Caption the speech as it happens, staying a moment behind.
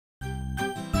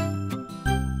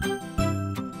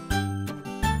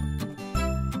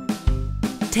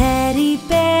Teddy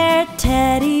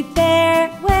bear,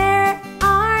 where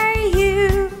are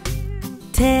you?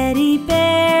 Teddy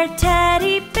bear,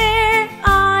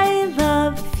 I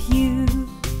love you.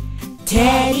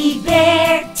 Teddy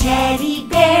bear,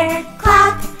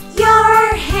 clap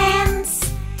your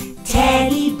hands.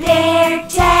 Teddy bear,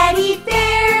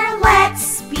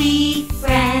 let's be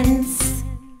friends.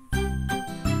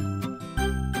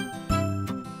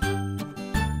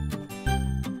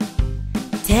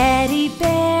 Teddy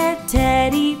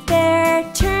bear,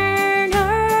 turn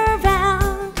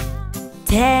around.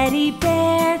 Teddy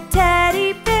bear,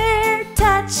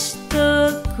 touch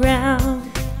the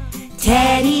ground.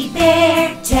 Teddy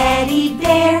bear,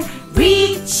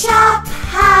 reach up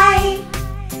high.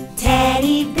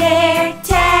 Teddy bear,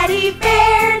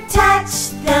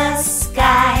 touch the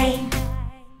sky.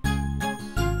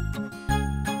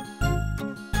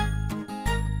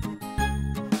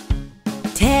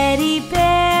 Teddy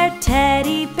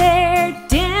bear,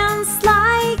 dance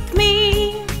like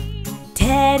me.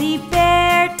 Teddy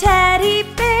bear,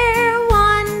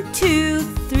 1, 2,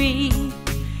 3.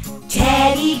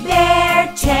 Teddy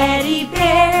bear,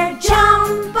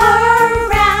 jump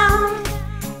around.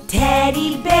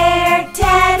 Teddy bear,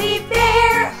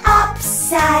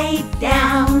 upside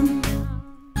down.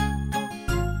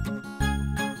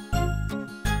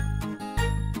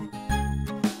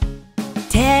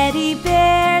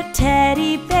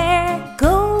 Teddy bear,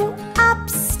 go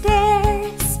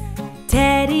upstairs.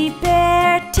 Teddy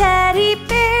bear,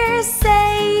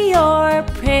 say your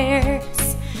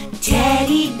prayers.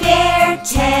 Teddy bear,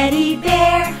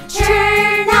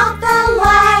 turn out the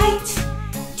light.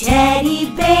 Teddy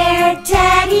bear,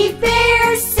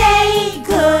 say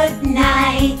good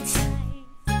night.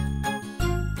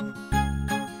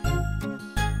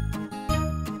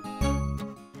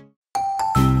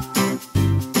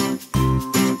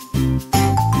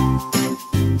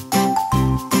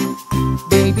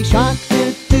 Baby shark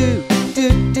do do do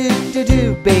do do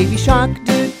do. Baby shark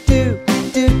do do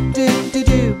do do do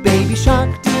do. Baby shark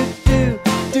do do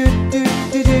do do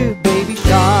do do. Baby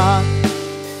shark.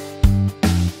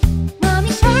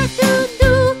 Mommy shark do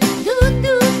do do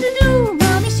do do do.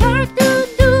 Mommy shark do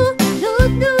do do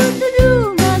do do do.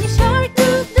 Mommy shark do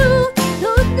do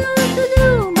do do do do.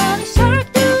 Mommy shark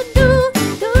do do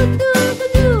do do do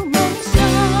do. Mommy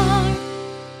shark.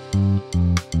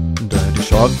 Daddy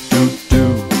shark do do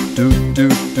do do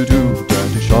do do.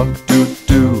 Daddy shark do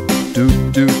do do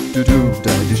do do do.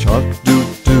 Daddy shark do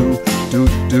do do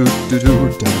do do do.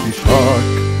 Daddy shark.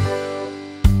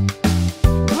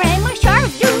 Grandma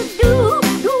shark do do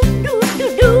do do do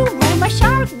do. Grandma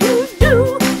shark do do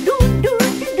do do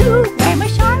do do. Grandma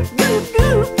shark do do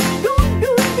do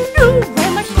do do do.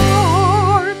 Grandma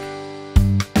shark.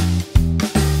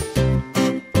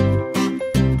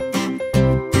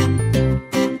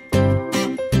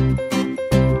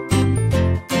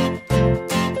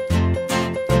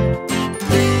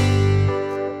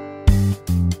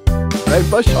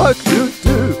 Grandpa shark do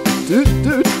do do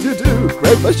do do do.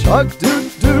 Grandpa shark do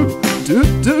do do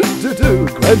do do do.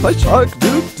 Grandpa shark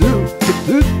do do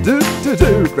do do do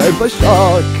do. Grandpa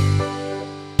shark.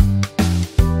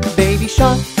 Baby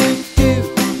shark do do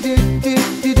do do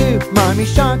do do. Mommy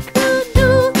shark Do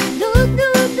do do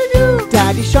do do do.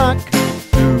 Daddy shark do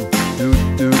do do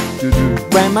do do.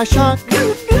 Grandma shark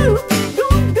Do do do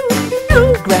do do do.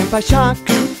 Grandpa shark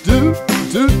do do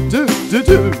do do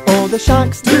do. All the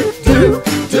sharks do do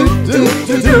do do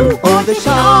do do. All the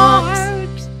sharks.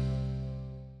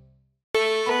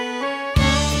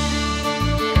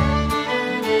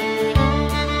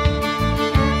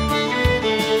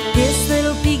 This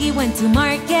little piggy went to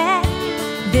market.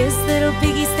 This little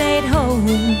piggy stayed home.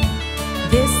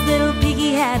 This little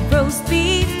piggy had roast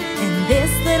beef, and this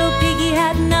little piggy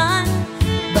had none.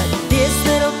 But this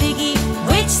little piggy,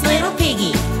 which little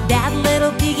piggy? That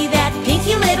little piggy, that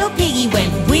pinky little piggy,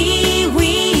 went wee,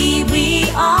 wee, wee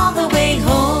all the way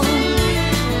home.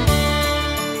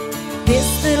 This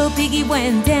little piggy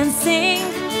went dancing.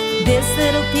 This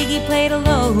little piggy played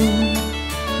alone.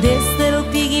 This little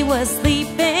piggy was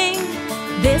sleeping.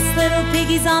 This little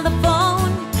piggy's on the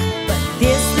phone. But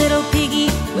this little piggy,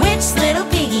 which little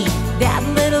piggy? That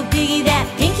little piggy, that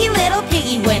pinky little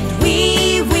piggy, went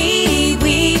wee, wee,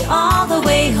 wee all the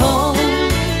way home.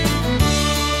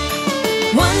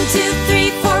 1, 2, 3,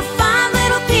 4, 5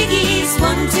 little piggies.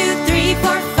 1, 2, 3,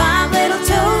 4, 5 little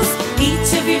toes.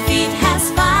 Each of your feet has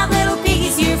 5 little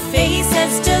piggies. Your face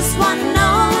has just 1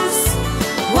 nose.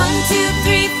 1, 2,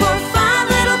 3, 4, 5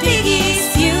 little piggies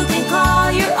you can call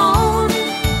your own.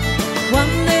 One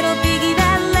little piggy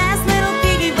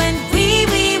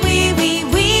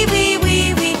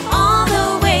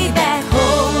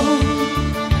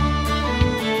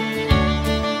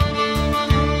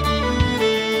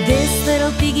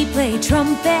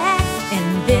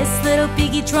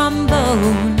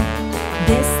trombone.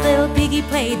 This little piggy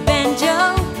played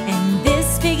banjo, and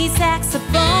this piggy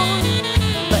saxophone.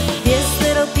 But this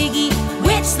little piggy,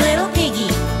 which little piggy?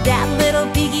 That little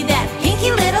piggy, that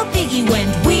pinky little piggy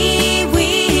went wee,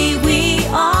 wee, wee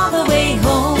all the way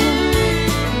home.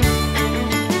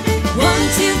 1,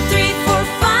 2, 3, 4,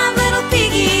 5 little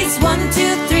piggies. 1,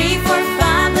 2, 3, 4,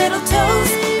 5 little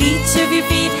toes. Each of your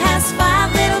feet has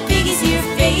 5 little piggies. Your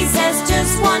face has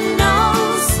just one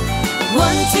nose.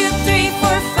 1, 2, 3,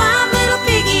 4, 5 little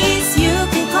piggies you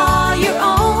can call your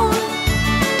own.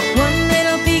 One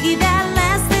little piggy, that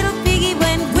last little piggy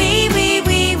went wee, wee,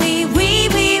 wee, wee, wee,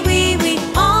 wee, wee, wee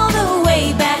all the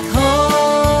way back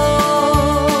home.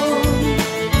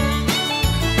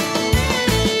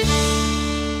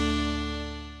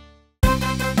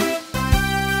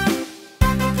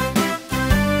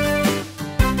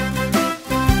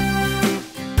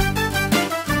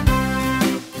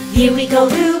 Here we go,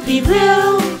 Loopy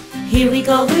Loo. Here we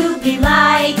go, Loopy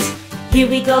Light. Here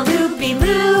we go, Loopy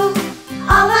Loo.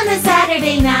 All on a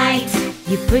Saturday night.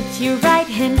 You put your right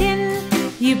hand in,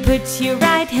 you put your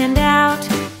right hand out.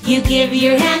 You give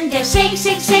your hand a shake,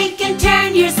 shake, shake, and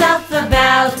turn yourself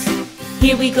about.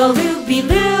 Here we go, Loopy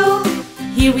Loo.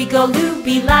 Here we go,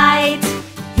 Loopy Light.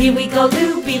 Here we go,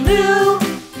 Loopy Loo.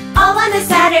 All on a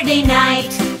Saturday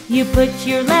night. You put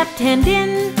your left hand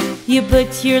in, you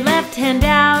put your left hand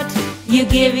out. You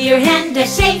give your hand a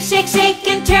shake, shake, shake,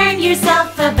 and turn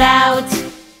yourself about.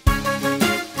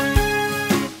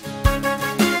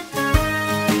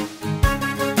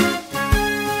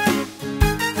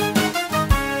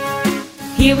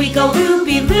 Here we go,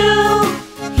 Loopy Loo.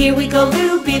 Here we go,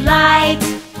 Loopy Light.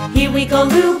 Here we go,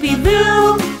 Loopy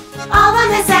Loo. All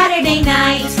on a Saturday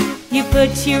night. You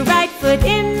put your right foot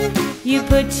in, you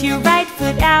put your right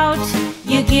foot out.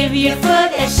 You give your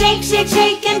foot a shake, shake,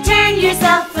 shake, and turn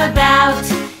yourself about.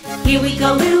 Here we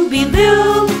go, Loopy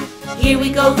Loo. Here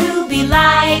we go, Loopy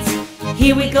Light.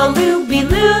 Here we go, Loopy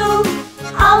Loo.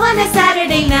 All on a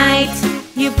Saturday night.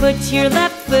 You put your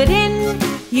left foot in,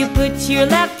 you put your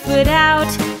left foot out.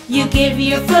 You give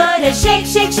your foot a shake,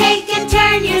 shake, shake, and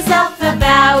turn yourself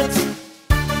about.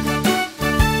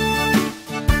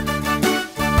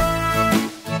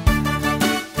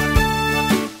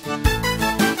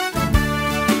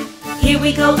 Here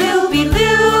we go, Loopy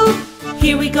Loo.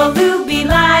 Here we go, Loopy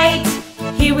Light.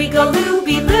 Here we go,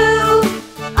 Loopy Loo.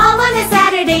 All on a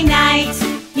Saturday night.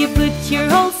 You put your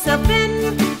whole self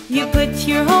in, you put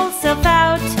your whole self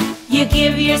out. You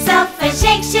give yourself a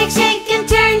shake, shake, shake, and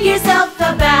turn yourself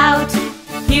about.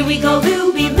 Here we go,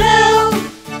 Loopy Loo.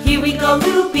 Here we go,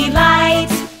 Loopy Light.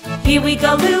 Here we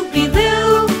go, Loopy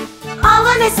Loo. All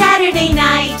on a Saturday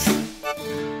night.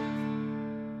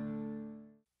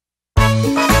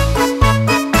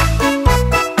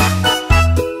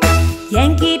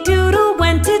 Yankee Doodle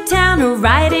went to town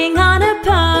riding on a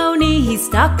pony. He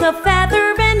stuck a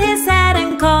feather in his hat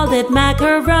and called it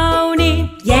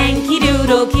macaroni. Yankee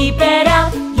Doodle, keep it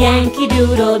up. Yankee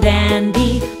Doodle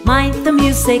dandy. Mind the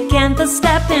music and the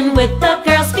stepping With the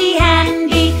girls be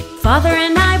handy. Father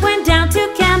and I went down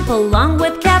to camp along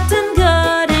with Captain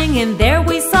Gooding, and there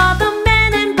we saw the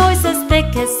men and boys as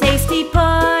thick as hasty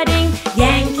pudding.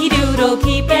 Yankee Doodle,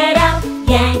 keep it up.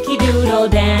 Yankee Doodle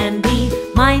dandy.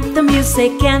 Mind the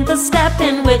music and the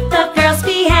stepping With the girls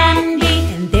be handy.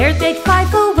 and there they'd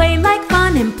fife away like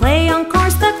fun and play on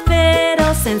cornstuck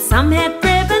fiddles, and some had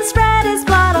ribbons spread as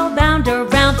bottle bound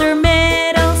around their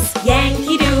middles.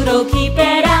 Yankee Doodle, keep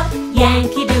it up.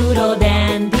 Yankee Doodle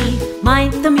dandy.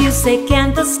 Mind the music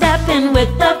and the stepping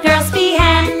With the girls be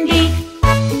handy.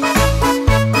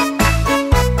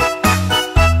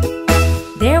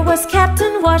 There was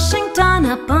Captain Washington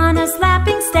upon a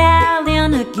slapping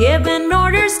stallion, giving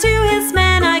orders to his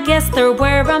men. I guess there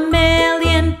were a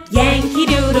million. Yankee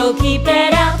Doodle, keep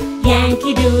it up.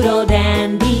 Yankee Doodle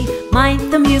dandy.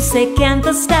 Mind the music and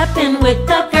the stepping With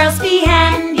the girls be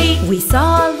handy. We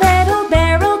saw a little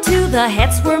barrel too, the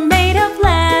heads were made of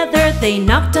leather. They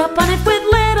knocked up on it with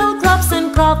little clubs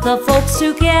and called the folks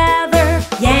together.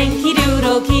 Yankee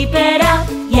Doodle, keep it up.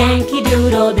 Yankee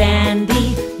Doodle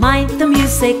dandy. Mind the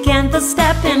music and the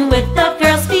stepping With the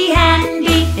girls be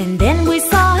handy. And then we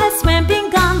saw a swimming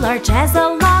gun large as a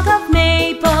log of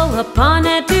maple, upon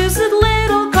a deuced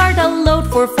little cart, a load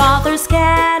for father's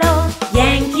cattle.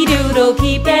 Yankee Doodle,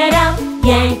 keep it up.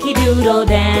 Yankee Doodle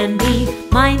dandy.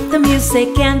 Mind the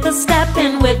music and the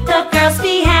stepping With the girls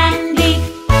be handy.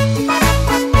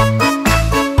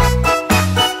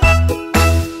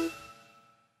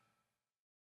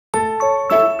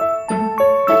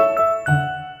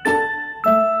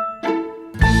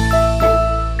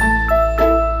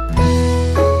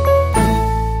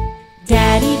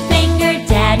 Daddy finger,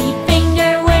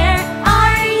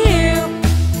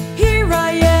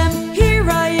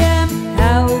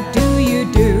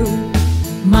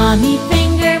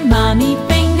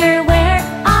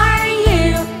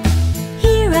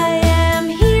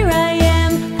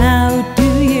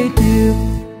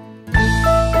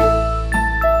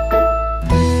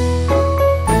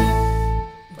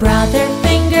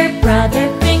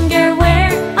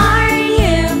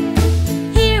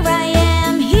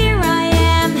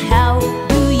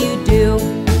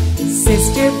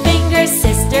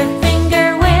 sister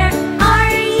finger, where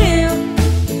are you?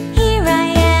 Here I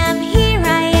am,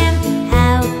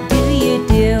 how do you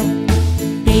do?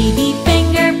 Baby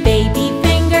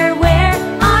finger, where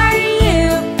are you?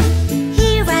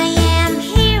 Here I am,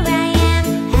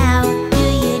 how do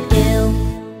you do?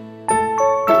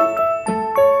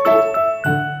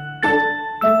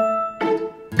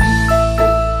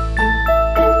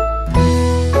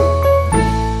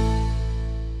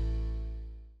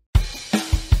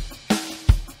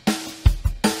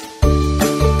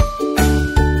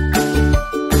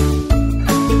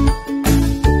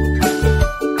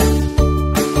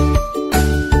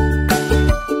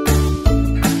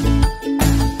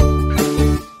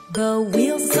 The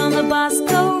wheels on the bus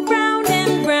go round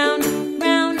and round,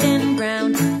 round and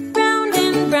round, round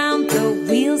and round. The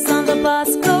wheels on the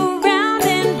bus go round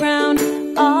and round,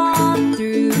 all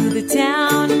through the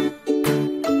town.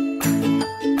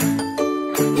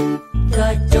 The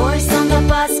doors on the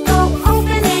bus go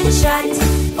open and shut,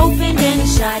 open and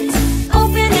shut,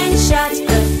 open and shut.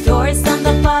 The doors on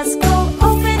the bus go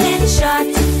open and shut,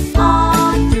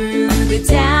 all through the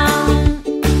town.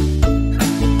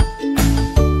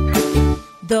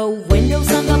 The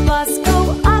windows on the bus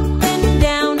go up and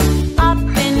down, up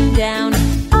and down,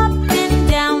 up and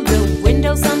down. The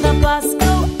windows on the bus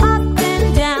go up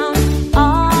and down,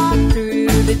 all through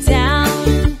the town.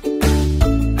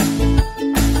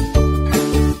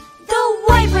 The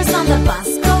wipers on the bus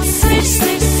go swish,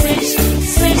 swish, swish,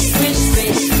 swish, swish,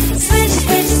 swish, swish,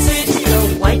 swish, swish. The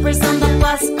wipers on the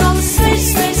bus go swish,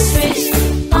 swish, swish,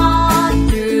 all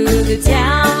through the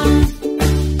town.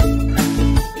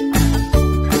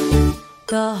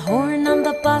 The horn on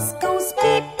the bus goes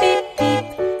beep, beep, beep,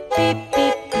 beep,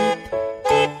 beep, beep,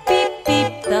 beep, beep,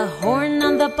 beep. The horn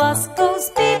on the bus goes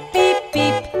beep, beep,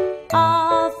 beep,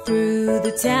 all through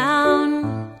the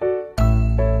town.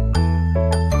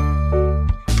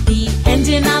 The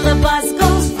engine on the bus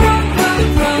goes vroom, vroom,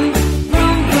 vroom,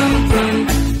 vroom, vroom, vroom,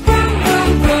 vroom,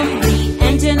 vroom, vroom. The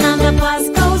engine on the bus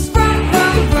goes vroom,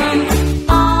 vroom, vroom,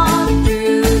 all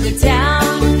through the town.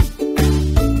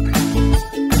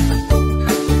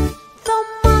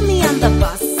 The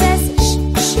bus says shh,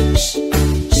 shh, shh,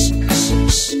 shh,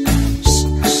 shh, shh,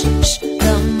 shh, shh.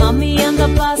 The mommy on the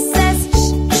bus says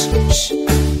shh, shh, shh,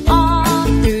 all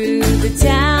through the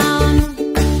town.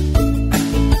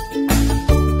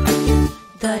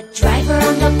 The driver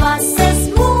on the bus says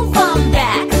move on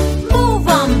back, move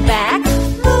on back,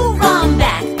 move on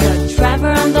back. The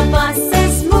driver on the bus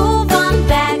says move on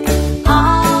back,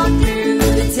 all through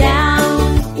the town.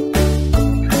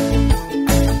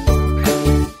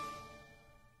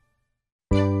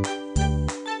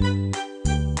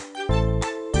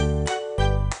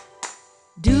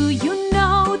 Do you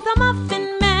know the Muffin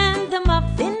Man, the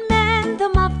Muffin Man, the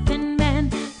Muffin Man?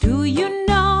 Do you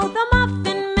know the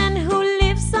Muffin Man who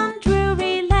lives on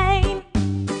Drury Lane?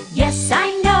 Yes, I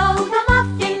know the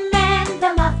Muffin Man,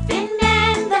 the Muffin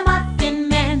Man, the Muffin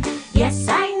Man. Yes,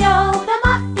 I know the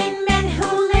Muffin Man who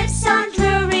lives on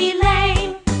Drury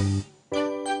Lane.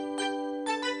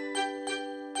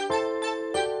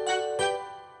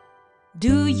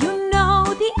 Do you know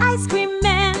the Ice Cream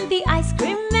Man, the Ice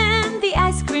Cream Man, the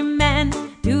Ice Cream Man?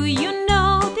 Do you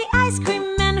know the Ice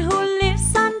Cream Man who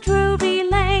lives on Drury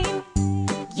Lane?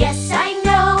 Yes, I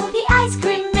know the Ice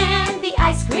Cream Man, the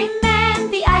Ice Cream Man,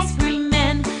 the Ice Cream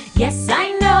Man. Yes,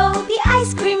 I know the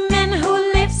Ice Cream Man who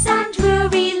lives on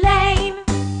Drury Lane.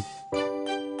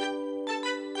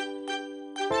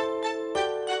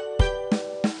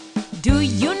 Do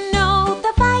you know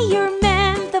the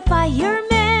fireman, the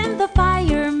fireman, the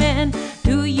fireman?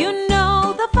 Do you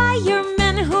know the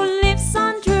fireman who lives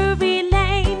on Drury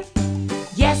Lane?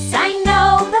 Yes, I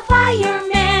know the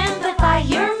fireman, the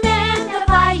fireman, the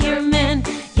fireman.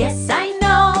 Yes, I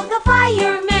know the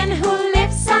fireman who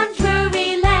lives on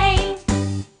Drury Lane.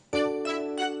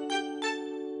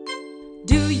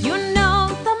 Do you know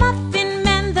the Muffin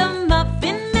Man, the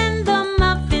Muffin Man, the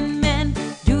Muffin Man?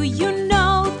 Do you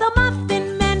know the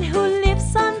Muffin Man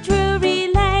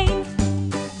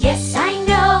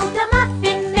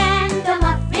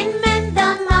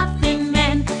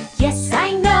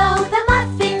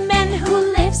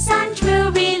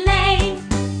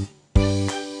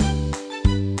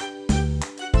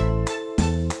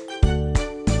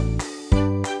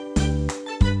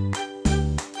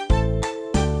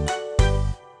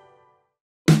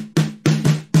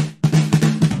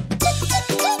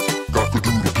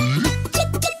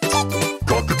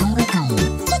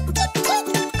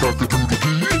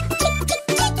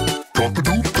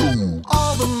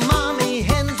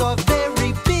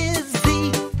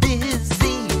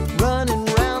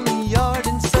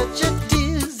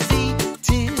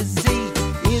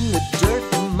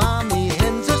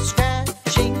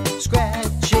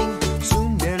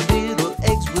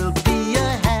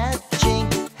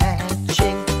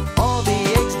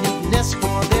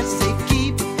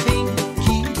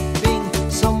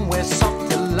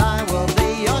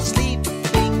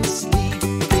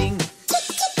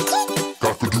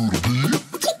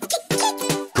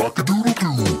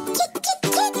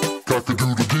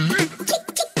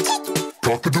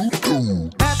cock-a-doodle-doo.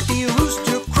 Happy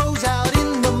rooster crows out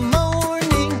in the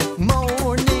morning,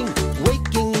 morning,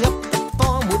 waking up the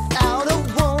farm without a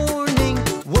warning,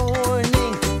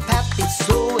 warning. Pappy's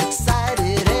so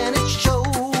excited and it's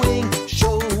showing,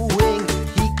 showing.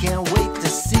 He can't wait to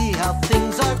see how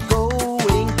things are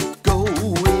going,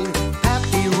 going.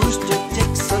 Happy rooster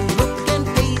takes a look and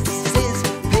paces,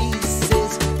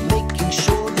 paces, making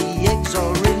sure the eggs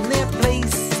are in their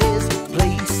places,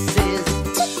 places.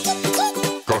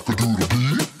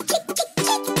 Cock-a-doodle-dee,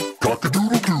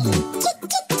 cock-a-doodle-doo,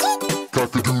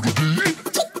 cock-a-doodle-dee,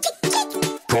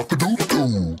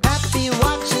 cock-a-doodle-doo. Happy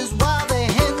watches while the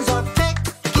hens are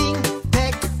pecking,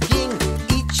 pecking.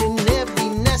 Each and every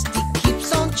nest he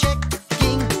keeps on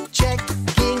checking,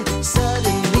 checking.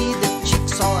 Suddenly the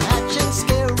chicks all hatch and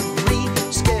scary,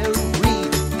 scary.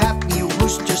 Happy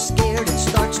rooster scared and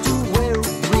starts to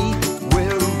worry,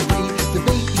 worry. The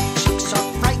baby chicks are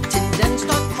frightened and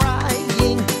start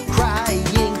crying,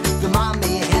 crying. The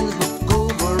mommy hens look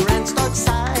over and start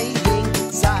sighing,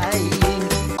 sighing.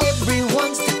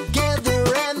 Everyone's together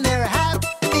and they're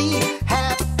happy,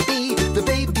 happy. The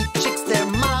baby chicks, their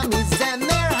mommies, and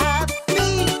they're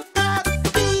happy,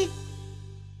 happy.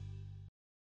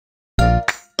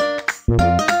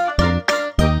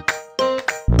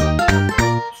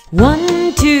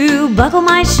 1, 2, buckle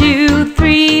my shoe.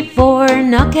 3, 4,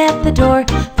 knock at the door.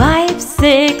 5,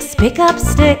 6, pick up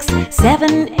sticks.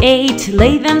 7, 8,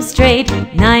 lay them straight.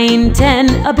 9,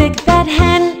 10, a big fat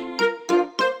hen.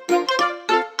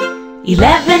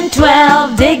 11,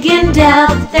 12, dig and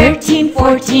delve. 13,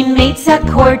 14, mates a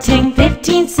courting.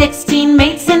 15, 16,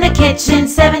 mates in the kitchen.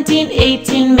 17,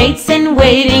 18, mates in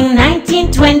waiting.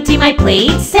 19, 20, my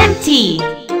plate's empty.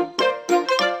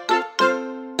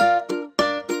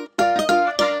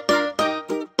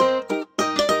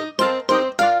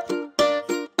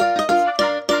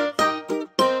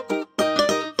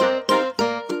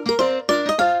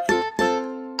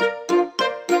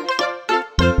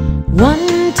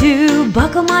 One, 2,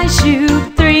 buckle my shoe.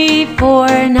 3,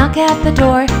 4, knock at the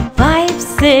door. 5,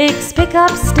 6, pick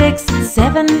up sticks.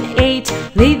 7, 8,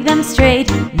 leave them straight.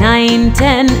 9,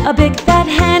 10, a big fat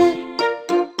hen.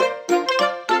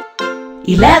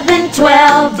 11,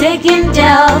 12, dig and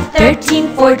delve.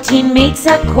 13, 14, mates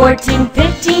a courting.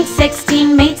 15,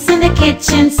 16, mates in the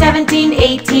kitchen. 17,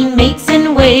 18, mates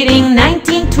in waiting.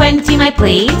 19, 20, my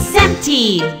plate's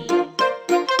empty.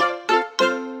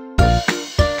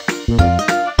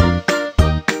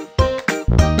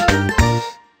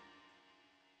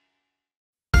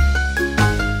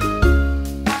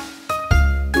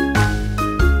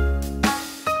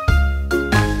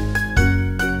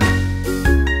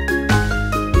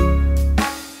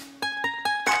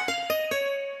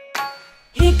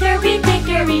 Hickory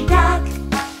dickory dock,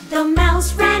 the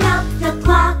mouse ran up the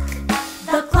clock.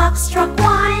 The clock struck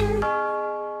 1,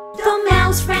 the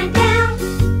mouse ran down.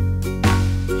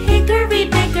 Hickory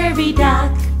dickory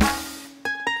dock.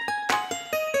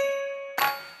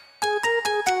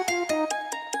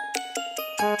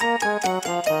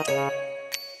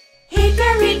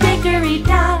 Hickory dickory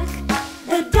dock,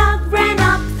 the dog ran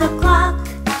up the clock.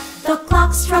 The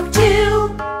clock struck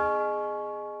 2,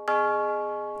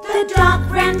 the dog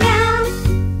ran down.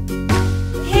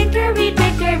 Hickory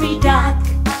dickory dock.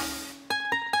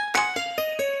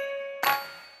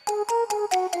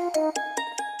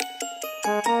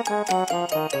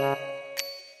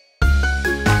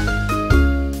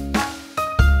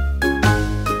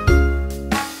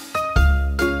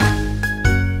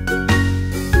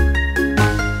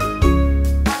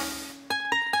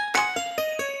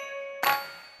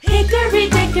 Hickory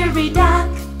dickory dock,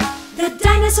 the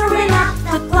dinosaur ran up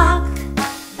the clock.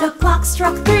 The clock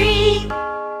struck 3,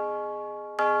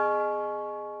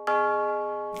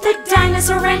 the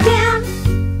dinosaur ran down.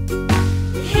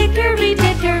 Hickory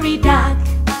dickory dock.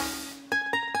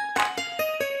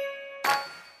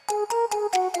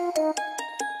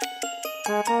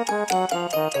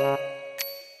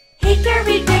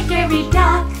 Hickory dickory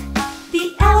dock,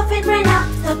 the elephant ran up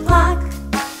the clock.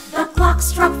 The clock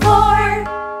struck 4,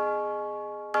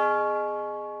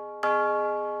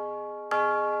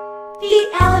 the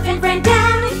elephant ran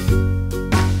down.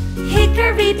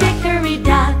 Hickory dickory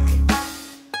dock.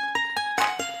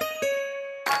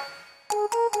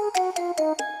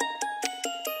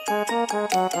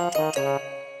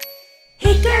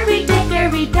 Hickory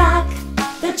dickory dock,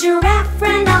 the giraffe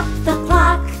ran up the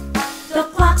clock. The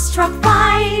clock struck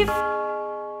 5,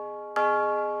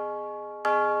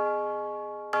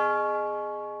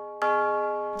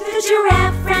 the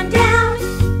giraffe ran down.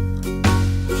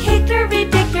 Hickory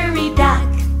dickory dock.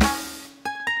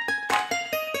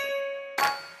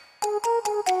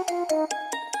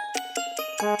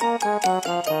 If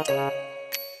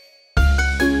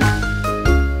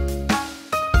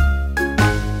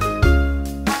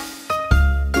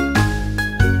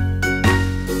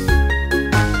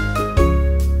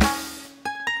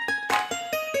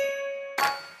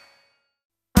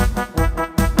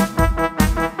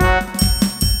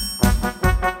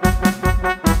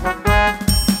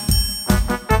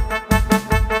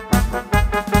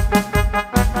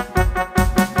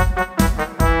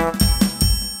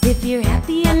you're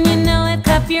happy and you know it,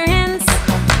 clap your hands.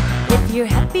 If you're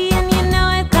happy and you know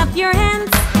it, clap your hands.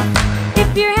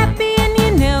 If you're happy and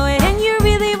you know it and you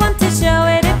really want to show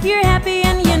it. If you're happy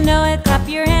and you know it, clap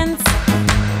your hands.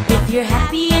 If you're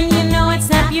happy and you know it,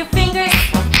 snap your fingers.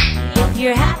 If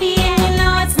you're happy and you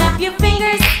know it, snap your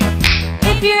fingers.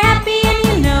 If you're happy and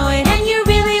you know it and you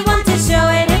really want to show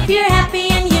it. If you're happy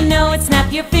and you know it,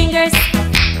 snap your fingers.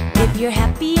 If you're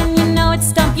happy and you know it,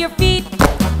 stomp your feet.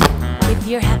 If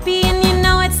you're happy and you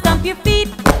know it, stomp your feet.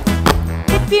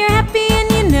 If you're happy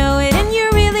and you know it and you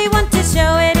really want to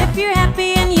show it. If you're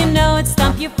happy and you know it,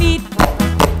 stomp your feet.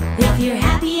 If you're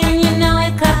happy and you know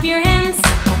it, clap your hands.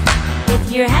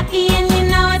 If you're happy and you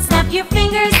know it, snap your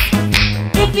fingers.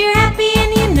 If you're happy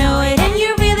and you know it and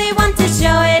you really want to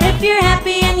show it. If you're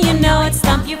happy and you know it,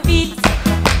 stomp your feet.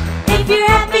 If you're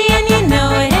happy and you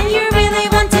know it and you really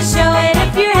want to show it.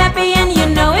 If you're happy and you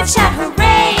know it, shout hooray!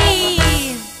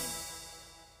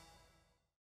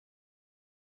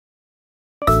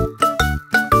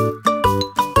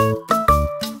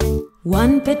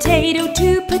 One potato,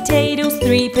 two potatoes,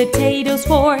 three potatoes,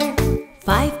 four,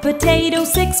 5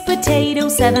 potatoes, 6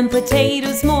 potatoes, 7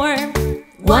 potatoes more.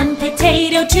 1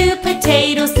 potato, 2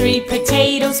 potatoes, 3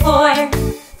 potatoes, 4,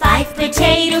 5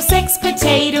 potatoes, 6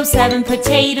 potatoes, 7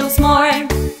 potatoes more.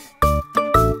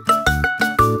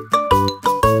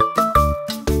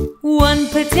 1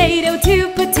 potato,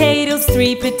 2 potatoes,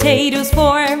 3 potatoes,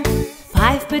 4,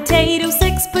 5 potatoes,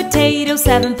 6 potatoes,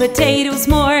 7 potatoes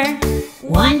more.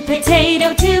 1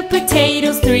 potato, 2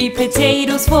 potatoes, 3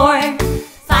 potatoes, 4,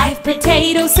 5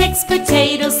 potatoes, 6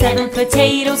 potatoes, 7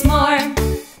 potatoes more.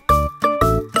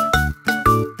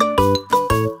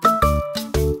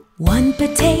 1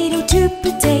 potato, 2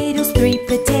 potatoes, 3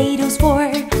 potatoes,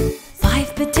 4,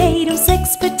 5 potatoes,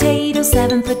 6 potatoes,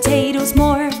 7 potatoes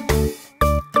more.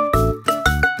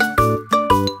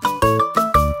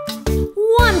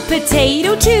 1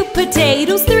 potato, 2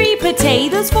 potatoes, 3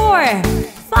 potatoes, 4,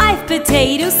 5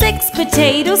 potatoes, 6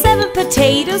 potatoes, 7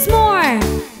 potatoes more.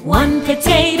 1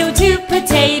 potato, 2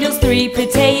 potatoes, 3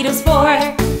 potatoes,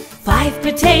 4, 5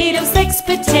 potatoes, 6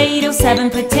 potatoes, 7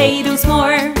 potatoes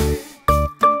more.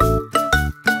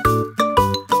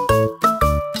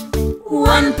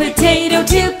 1 potato,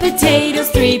 2 potatoes,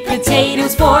 3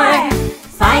 potatoes, 4,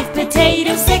 5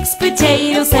 potatoes, 6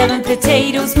 potatoes, 7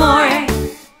 potatoes more.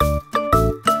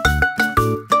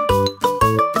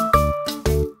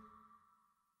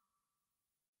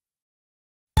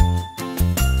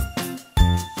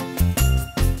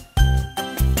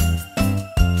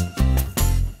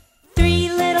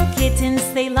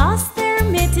 They lost their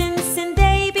mittens and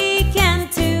they began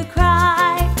to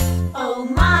cry. Oh,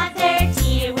 mother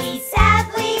dear, we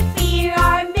sadly fear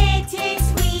our mittens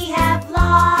we have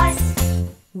lost.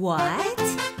 What?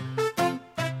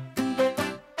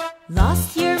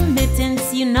 Lost your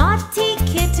mittens, you naughty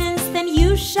kittens, then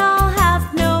you shall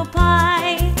have no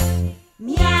pie.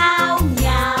 Meow,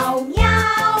 meow,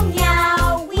 meow,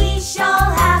 meow, we shall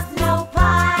have no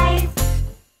pie.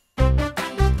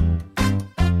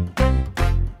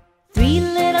 3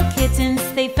 little kittens,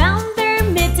 they found their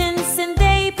mittens and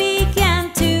they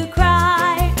began to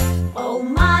cry. Oh,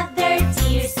 mother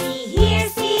dear, see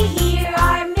here,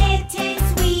 our mittens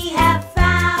we have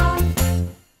found.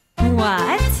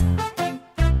 What?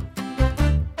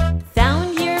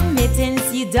 Found your mittens,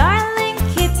 you darling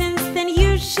kittens, then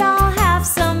you shall have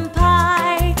some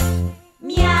pie.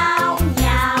 Meow,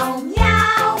 meow,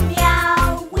 meow,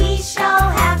 meow, we shall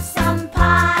have some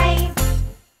pie.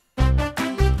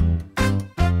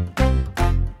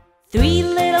 3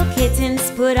 little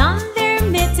kittens put on their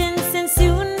mittens and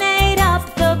soon ate up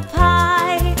the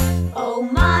pie. Oh,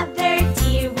 mother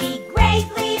dear, we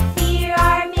greatly fear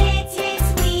our mittens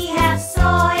we have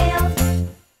soiled.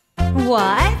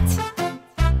 What?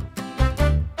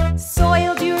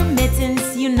 Soiled your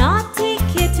mittens, you naughty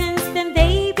kittens, then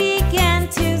they began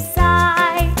to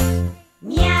sigh.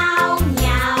 Meow,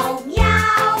 meow,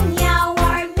 meow, meow,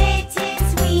 our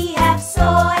mittens we have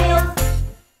soiled.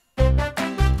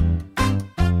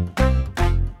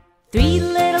 3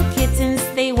 little kittens,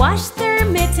 they washed their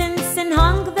mittens and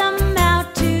hung them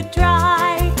out to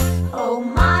dry. Oh,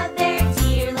 mother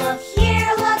dear, look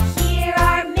here,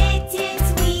 our mittens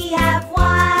we have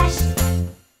washed.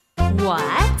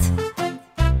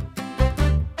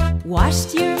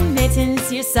 Washed your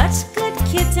mittens, you're such good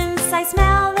kittens. I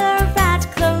smell a rat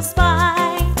close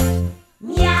by.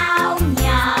 Meow,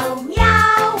 meow,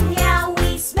 meow, meow.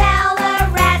 We smell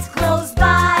a rat close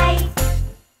by.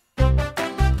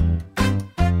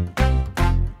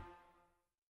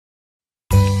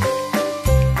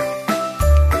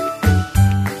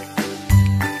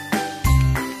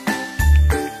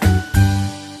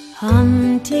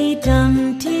 Humpty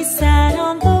Dumpty sat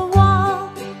on the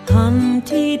wall.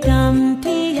 Humpty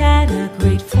Dumpty had a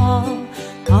great fall.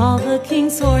 All the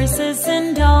king's horses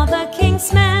and all the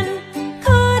king's men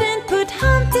couldn't put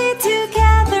Humpty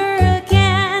together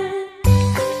again.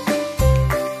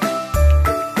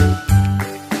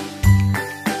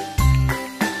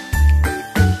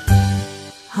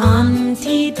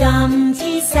 Humpty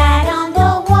Dumpty sat on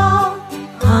the wall.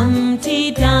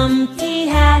 Humpty Dumpty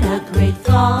had a great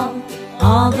fall.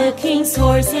 All the king's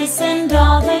horses and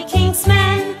all the king's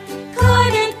men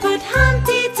couldn't put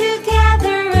Humpty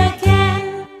together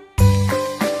again.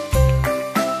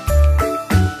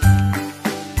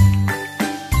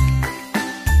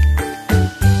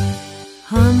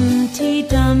 Humpty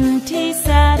Dumpty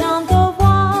sat on the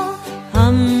wall.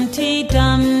 Humpty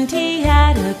Dumpty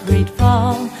had a great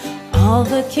fall. All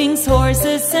the king's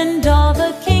horses and all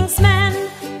the king's men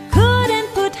couldn't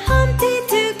put Humpty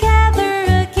together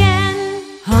again.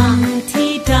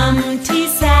 Humpty Dumpty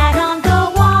sat on the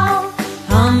wall.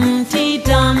 Humpty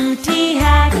Dumpty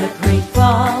had a great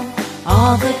fall.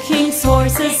 All the king's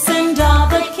horses and all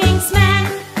the king's men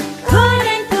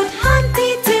couldn't put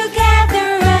Humpty together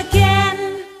again.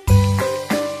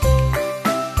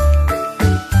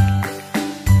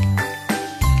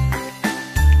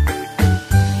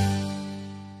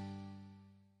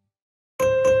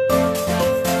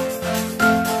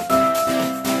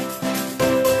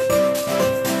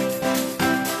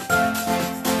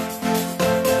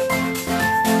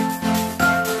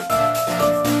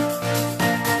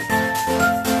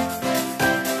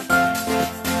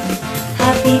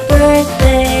 Happy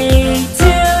birthday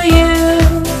to you.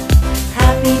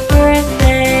 Happy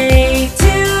birthday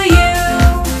to you.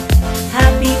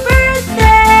 Happy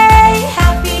birthday,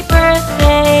 happy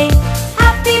birthday,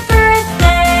 happy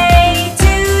birthday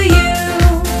to you.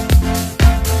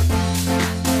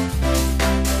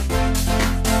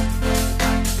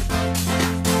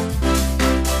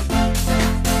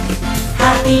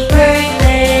 Happy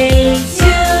birthday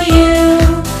to you.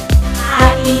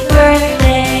 Happy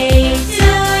birthday to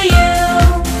you.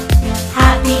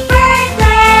 Happy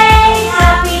birthday,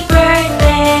 happy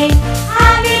birthday,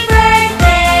 happy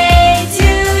birthday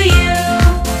to you.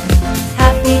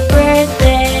 Happy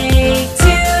birthday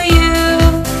to you.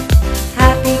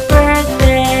 Happy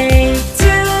birthday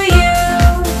to you.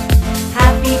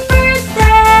 Happy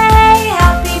birthday,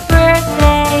 happy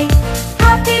birthday,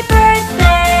 happy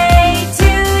birthday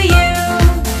to you.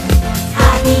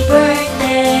 Happy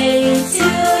birthday to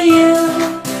you.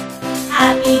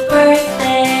 Happy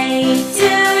birthday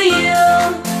to you.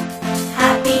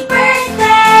 Happy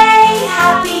birthday,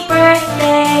 happy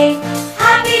birthday,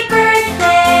 happy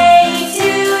birthday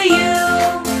to you.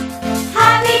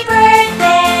 Happy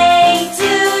birthday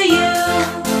to you.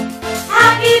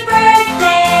 Happy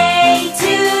birthday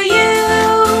to you.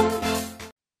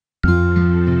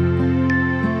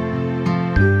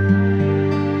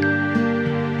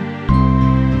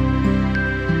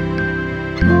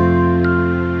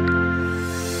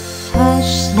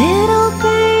 Hush, little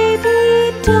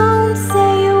baby, don't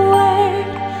say a word.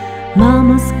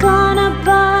 Mama's gonna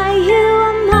buy you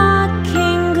a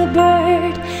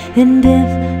mockingbird. And if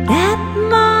that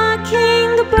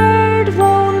mockingbird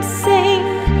won't sing,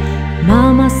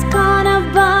 Mama's gonna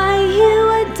buy you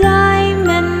a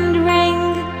diamond ring.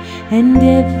 And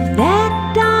if that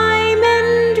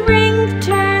diamond ring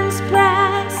turns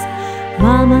brass,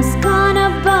 Mama's gonna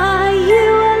buy you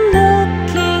a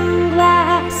looking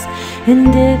glass.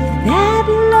 And if that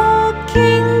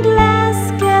looking glass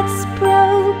gets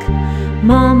broke,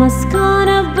 Mama's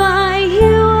gonna buy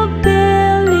you a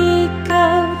billy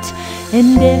goat.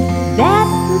 And if that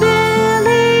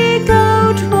billy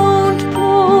goat won't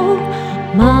pull,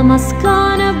 Mama's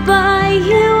gonna buy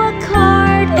you a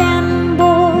cart and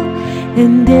bull.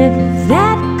 And if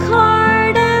that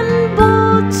cart and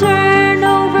bull turn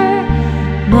over,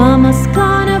 Mama's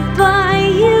gonna buy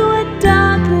you a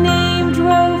dog named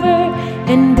Rover.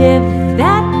 And if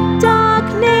that dog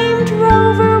named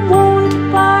Rover won't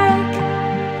bark,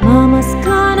 Mama's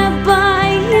gonna buy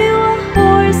you a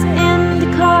horse and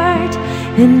cart.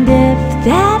 And if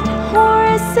that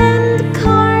horse and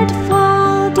cart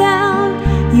fall down,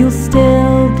 you'll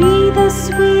still be the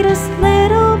sweetest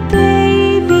little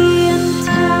baby in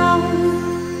town.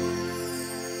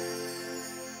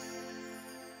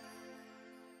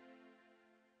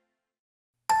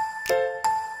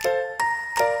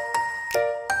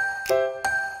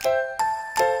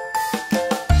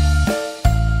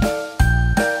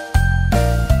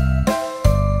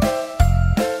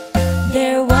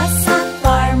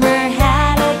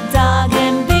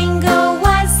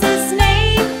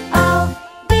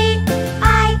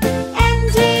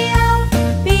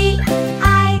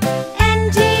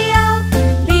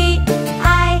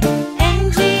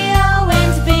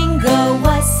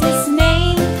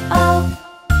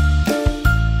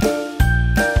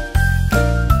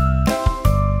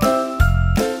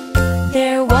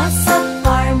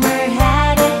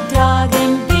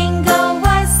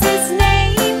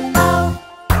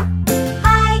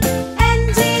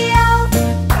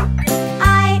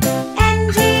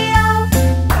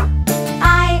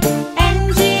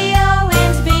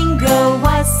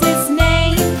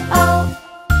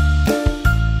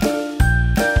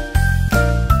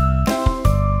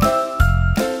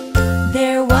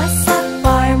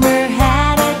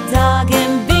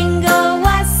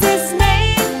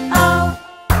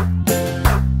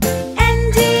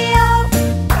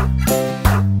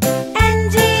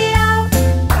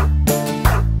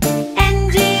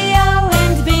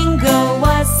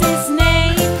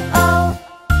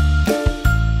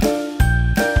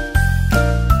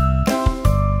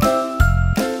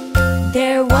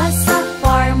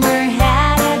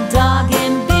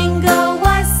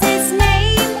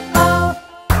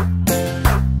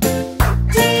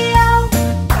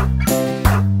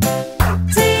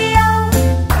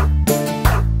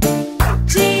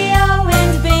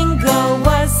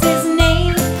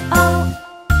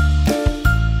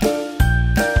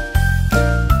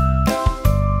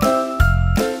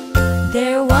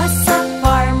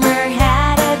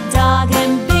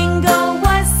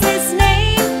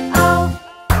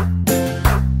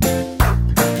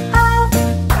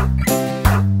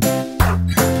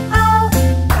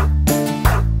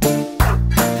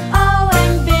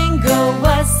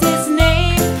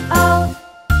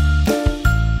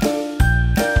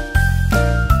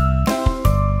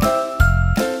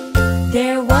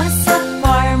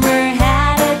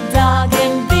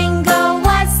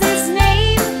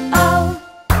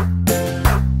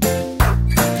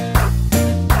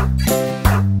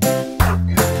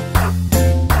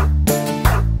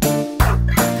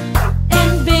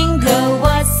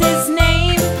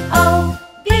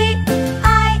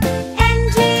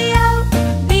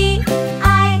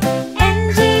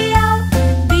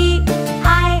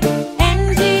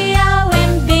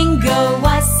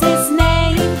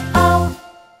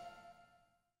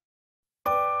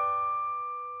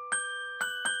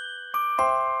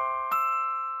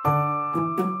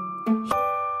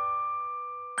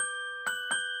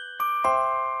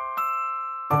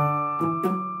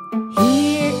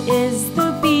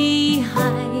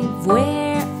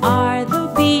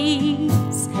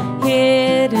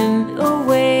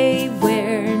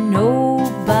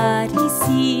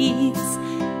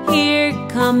 Here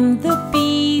come the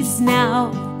bees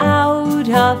now out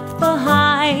of the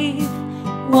hive.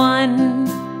 1,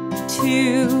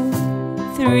 2,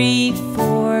 3,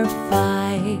 4,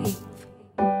 5.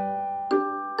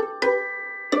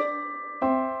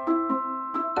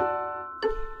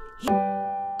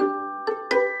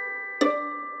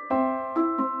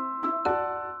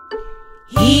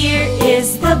 Here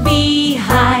is the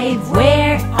beehive.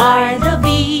 Where are the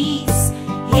bees?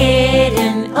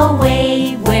 Hidden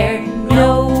away where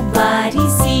nobody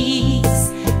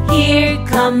sees. Here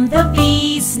come the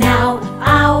bees now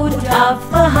out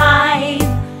of the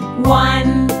hive.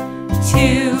 1,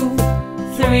 2,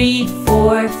 3,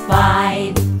 4,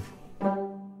 5.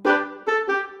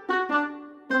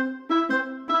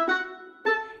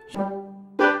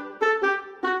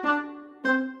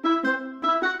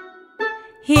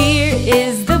 Here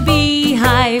is the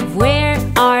beehive. Where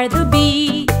are the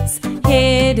bees?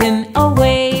 Hidden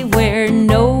away where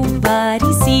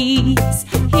nobody sees.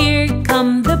 Here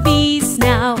come the bees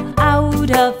now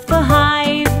out of the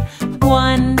hive.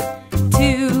 1,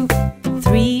 2,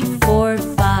 3, 4,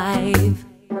 5.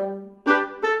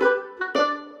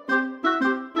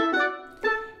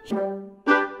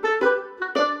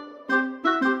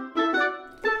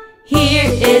 Here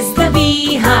is the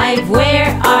beehive.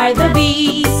 Where are the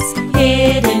bees?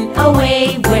 Hidden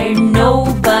away where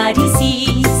nobody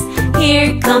sees.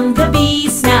 Here come the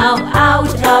bees now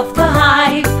out of the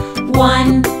hive.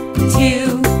 1,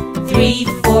 2, 3,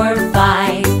 4,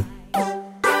 5.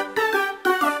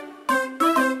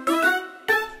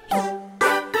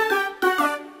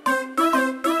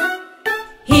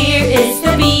 Here is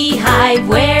the beehive.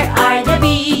 Where are the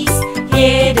bees?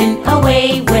 Hidden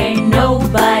away where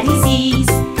nobody sees.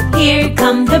 Here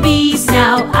come the bees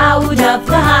now out of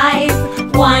the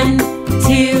hive. 1,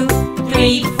 2,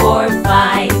 3, 4,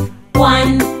 5.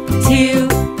 1, 2,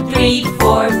 3,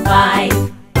 4,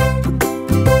 5.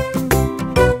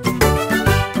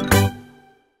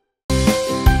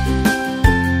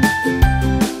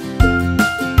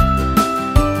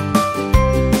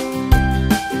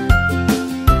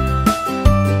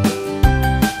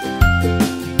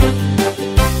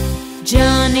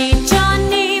 Johnny,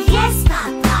 Johnny, Yes,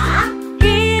 Papa.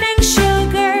 eating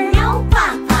sugar, No,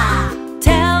 Papa.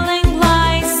 telling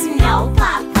lies. No,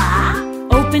 Papa.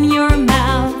 Open your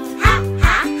mouth. Ha,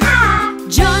 ha, ha.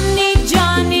 Johnny,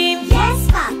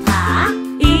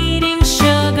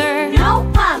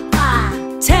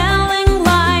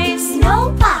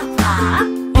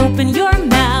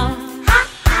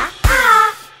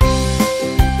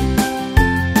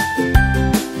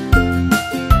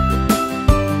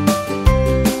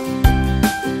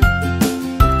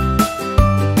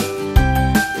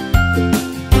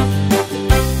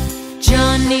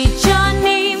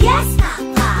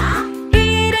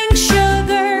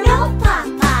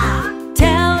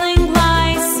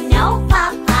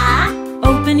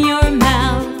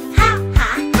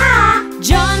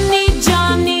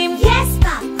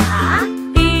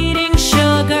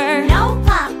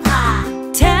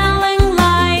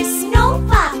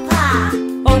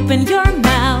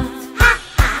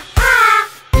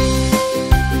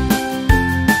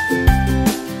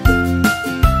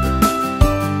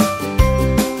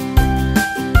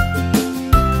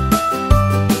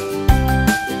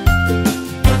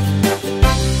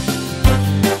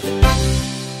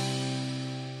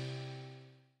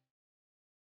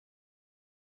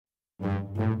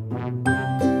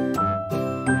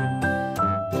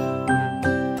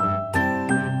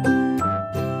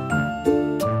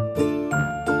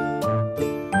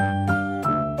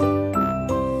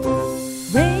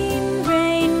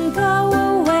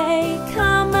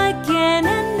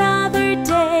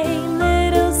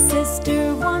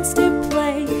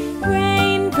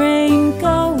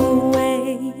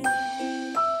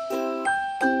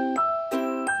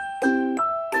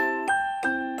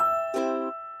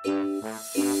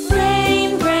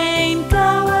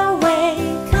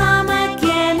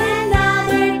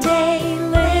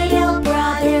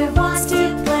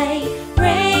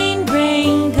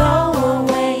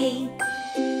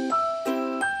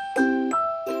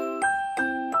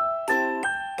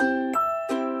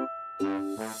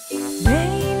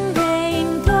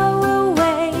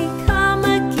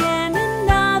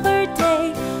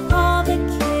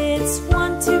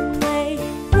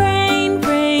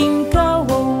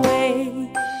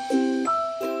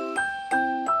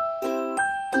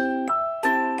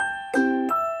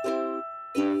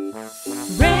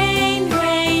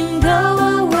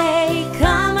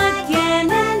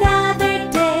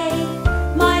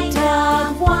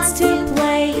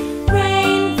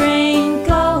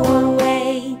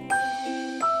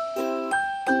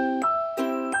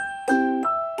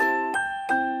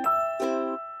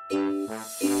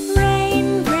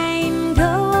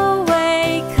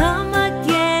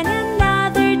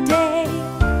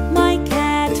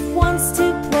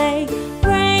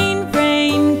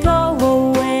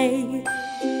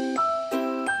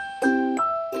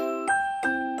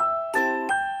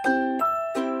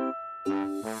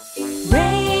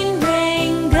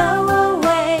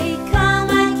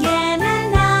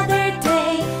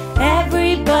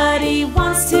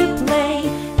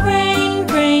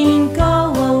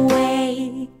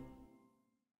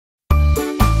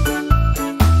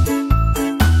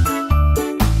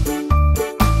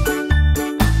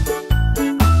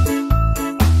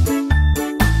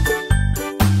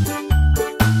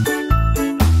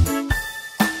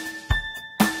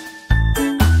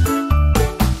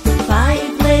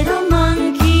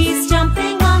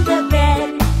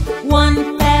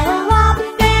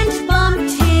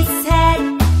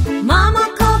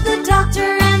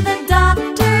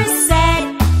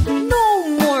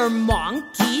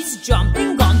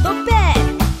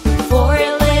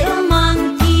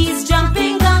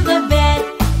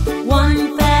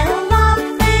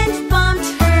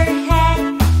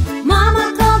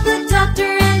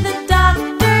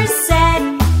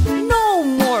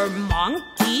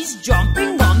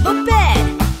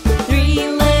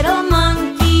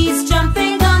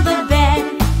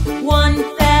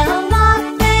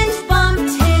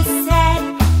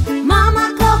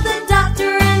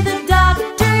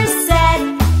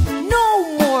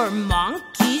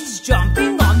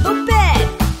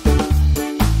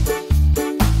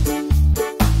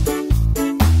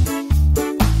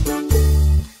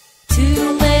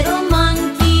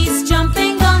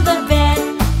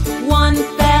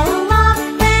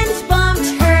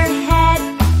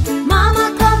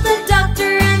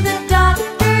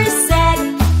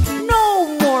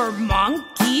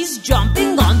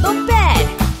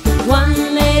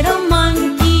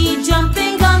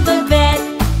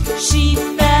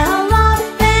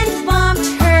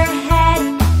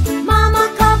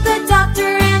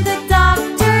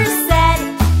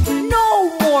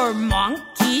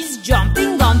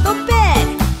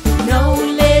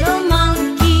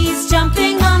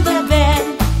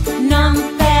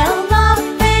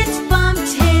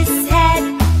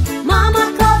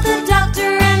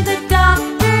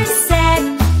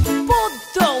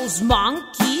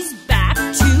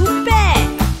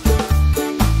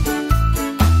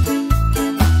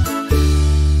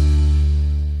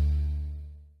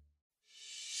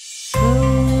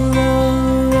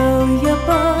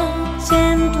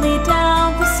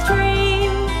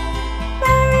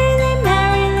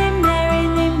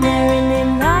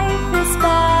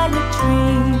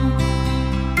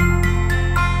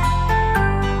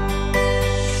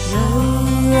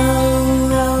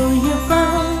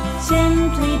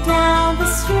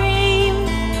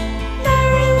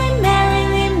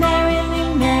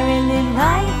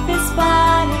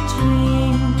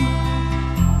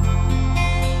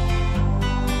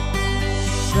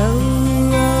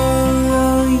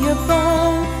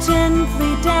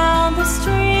 down the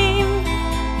stream.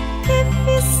 If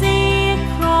you see a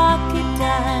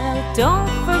crocodile, don't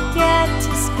forget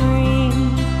to scream.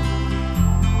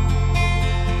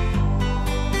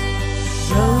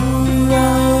 Row,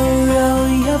 row, row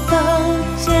your boat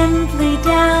gently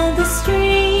down the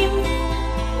stream.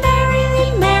 Merrily,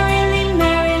 merrily,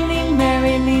 merrily,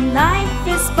 merrily, life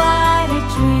is but a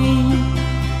dream.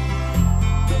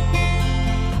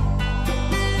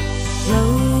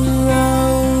 Row,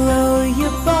 row, row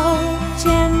your boat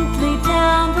gently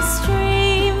down the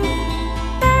stream.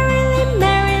 Merrily,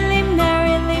 merrily,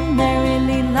 merrily,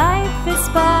 merrily, life is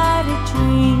but a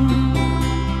dream.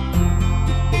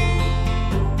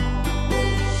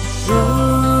 Row,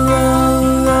 row,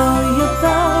 row your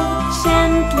boat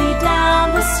gently down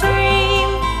the stream.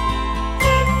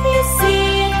 If you see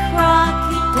a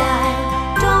crocodile,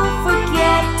 don't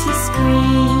forget to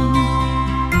scream.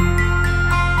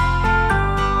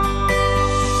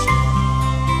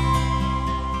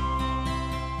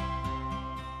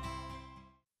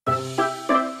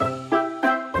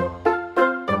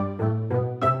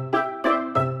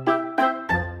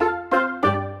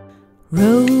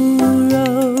 Row,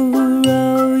 row,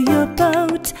 row your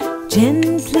boat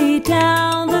gently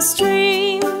down the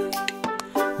stream.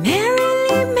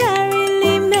 Merrily,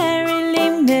 merrily, merrily,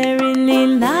 merrily,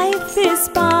 life is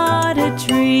but a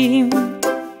dream.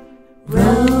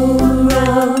 Row,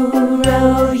 row,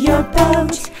 row your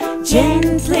boat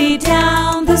gently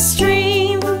down the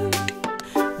stream.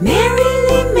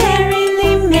 Merrily,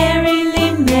 merrily, merrily,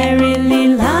 merrily,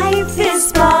 life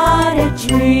is but a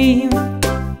dream.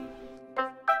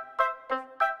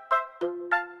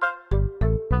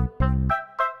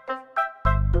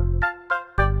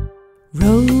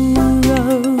 Row,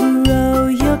 row, row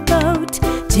your boat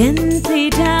gently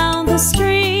down the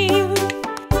stream.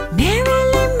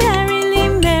 Merrily, merrily,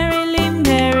 merrily,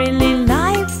 merrily,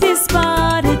 life is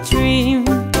but a dream.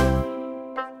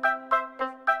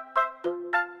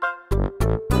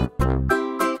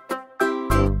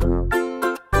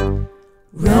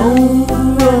 Row,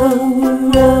 row,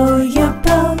 row your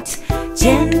boat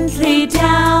gently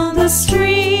down the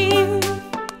stream.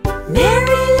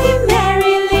 Merrily,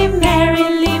 merrily,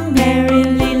 merrily,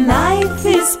 merrily, life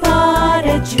is but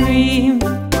a dream.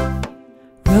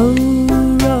 Row,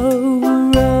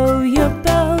 row, row your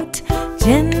boat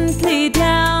gently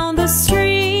down the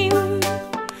stream.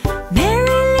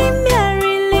 Merrily,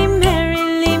 merrily,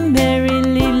 merrily,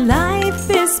 merrily, life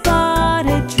is but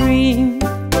a dream.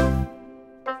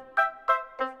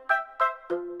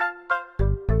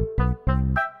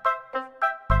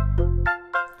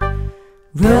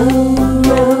 Row,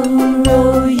 row,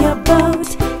 row your boat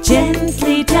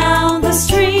gently down the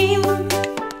stream.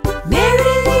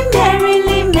 Merrily,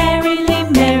 merrily, merrily,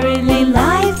 merrily,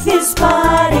 life is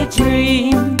but a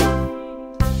dream.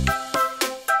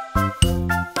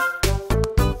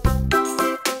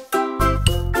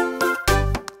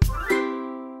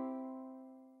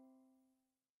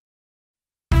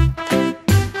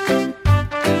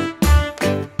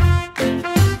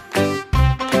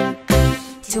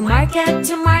 To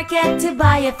market to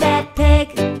buy a fat pig.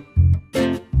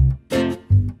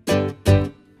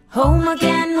 Home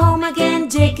again,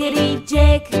 jiggity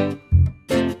jig.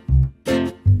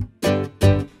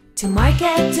 To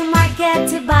market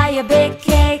to buy a big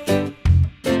cake.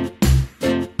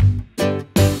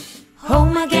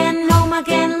 Home again,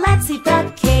 let's eat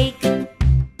the cake.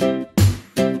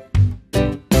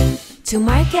 To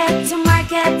market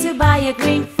to buy a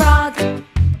green frog.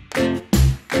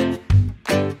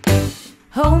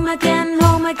 Home again,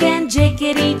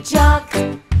 jiggity jog.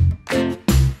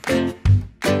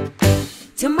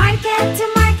 To market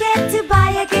to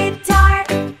buy a guitar.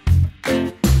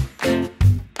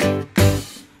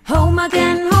 Home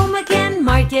again,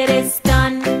 market is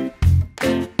done.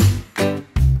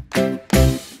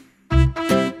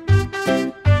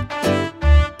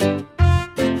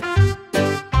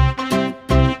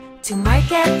 To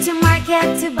market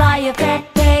to buy a fat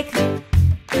pig.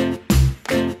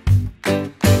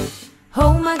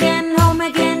 Home again,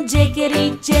 jiggity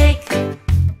jig.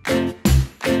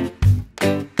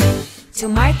 To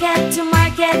market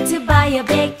to buy a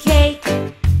big cake.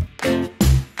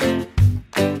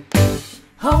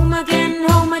 Home again,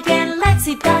 let's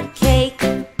eat the cake.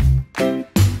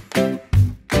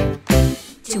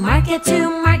 To market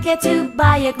to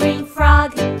buy a green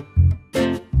frog.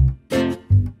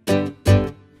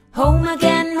 Home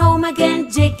again,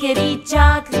 jiggity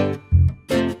jog.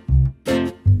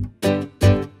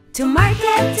 To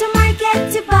market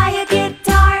to buy a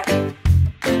guitar.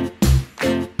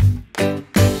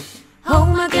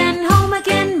 Home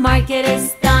again, market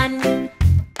is done.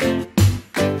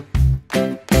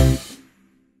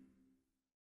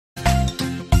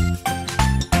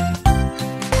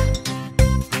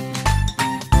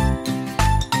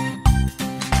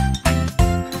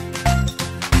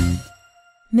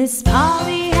 Miss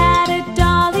Polly had a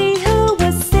dolly who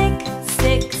was sick,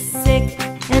 sick, sick,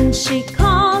 and she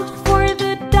called for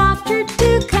the doctor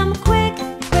to come quick,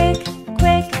 quick,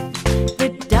 quick. The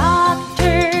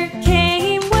doctor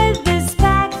came with his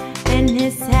pack and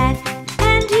his hat,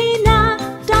 and he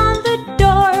knocked on the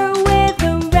door with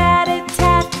a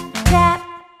rat-a-tat-tat.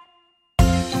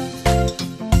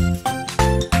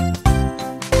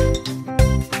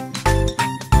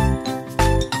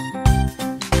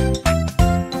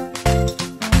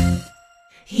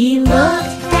 He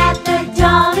looked at the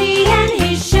dolly and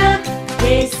he shook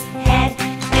his head,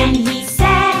 and he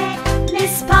said,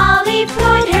 Miss Polly,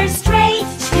 put her straight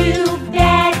to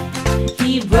bed.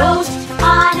 He wrote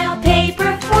on a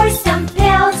paper for some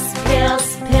pills,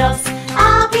 pills, pills.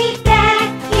 I'll be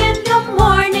back in the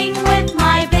morning with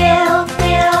my bill,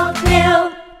 bill,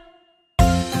 bill.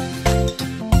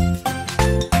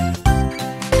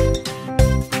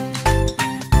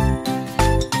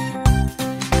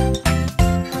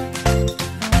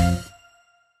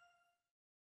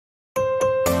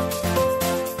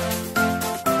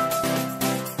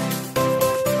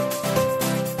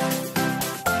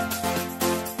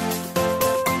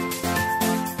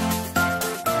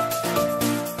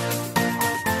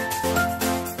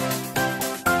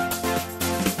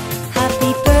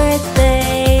 Happy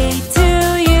birthday to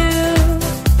you.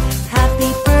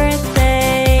 Happy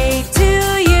birthday to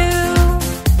you.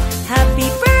 Happy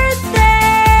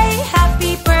birthday,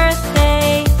 happy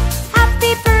birthday,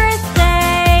 happy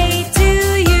birthday to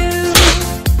you.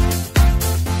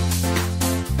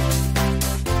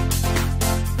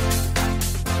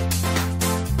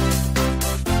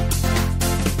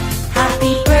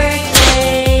 Happy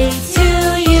birthday to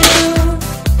you.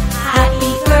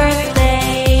 Happy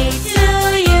birthday to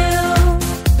you.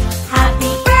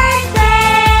 Happy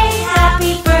birthday,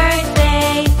 happy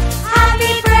birthday,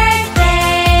 happy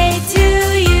birthday to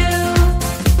you.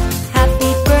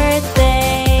 Happy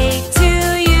birthday to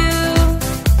you.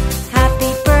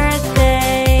 Happy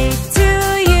birthday to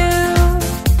you.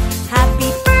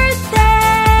 Happy birthday,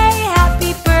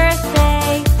 happy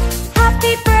birthday,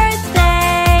 happy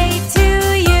birthday to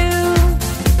you.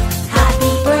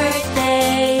 Happy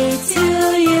birthday to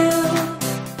you.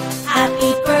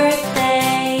 Happy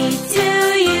birthday to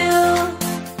you.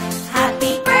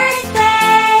 Happy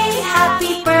birthday,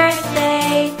 happy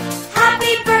birthday,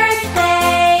 happy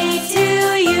birthday to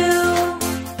you.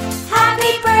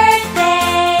 Happy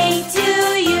birthday to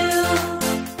you.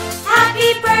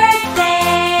 Happy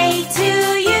birthday to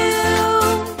you.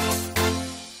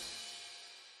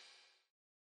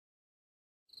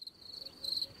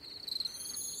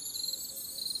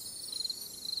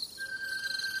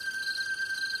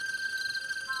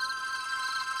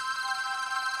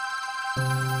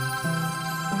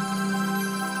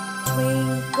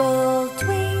 Twinkle,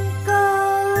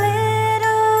 twinkle,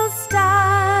 little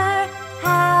star,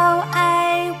 how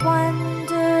I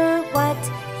wonder what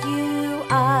you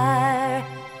are.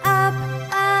 Up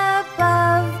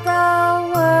above the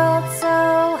world so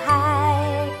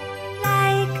high,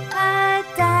 like a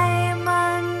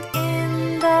diamond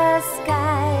in the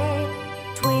sky.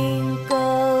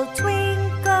 Twinkle,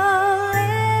 twinkle,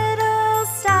 little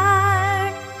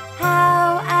star,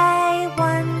 how I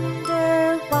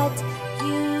wonder what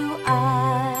you are.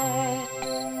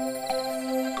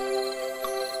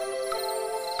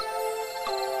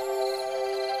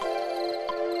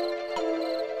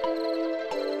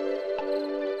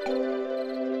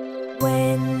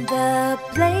 When the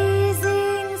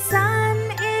blazing sun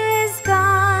is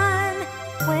gone,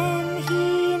 when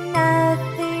he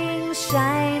nothing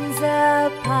shines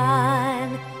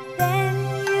upon, then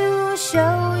you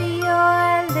show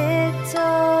your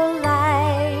little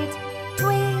light.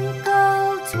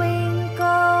 Twinkle,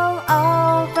 twinkle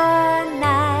all the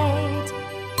night.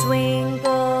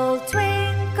 Twinkle,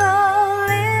 twinkle,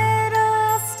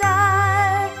 little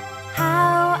star,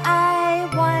 how I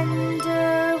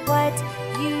wonder what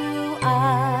you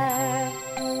are.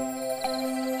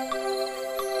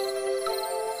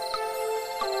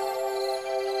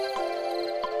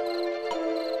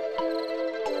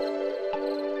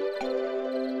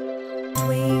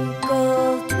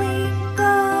 Twinkle,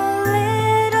 twinkle,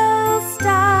 little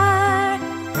star,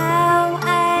 how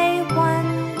I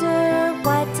wonder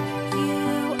what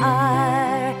you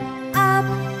are. Up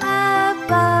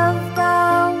above the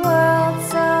world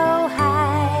so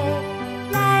high,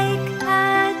 like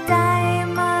a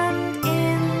diamond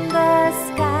in the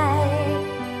sky.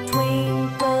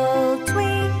 Twinkle,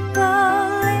 twinkle,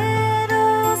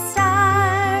 little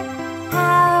star,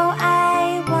 how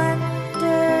I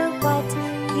wonder what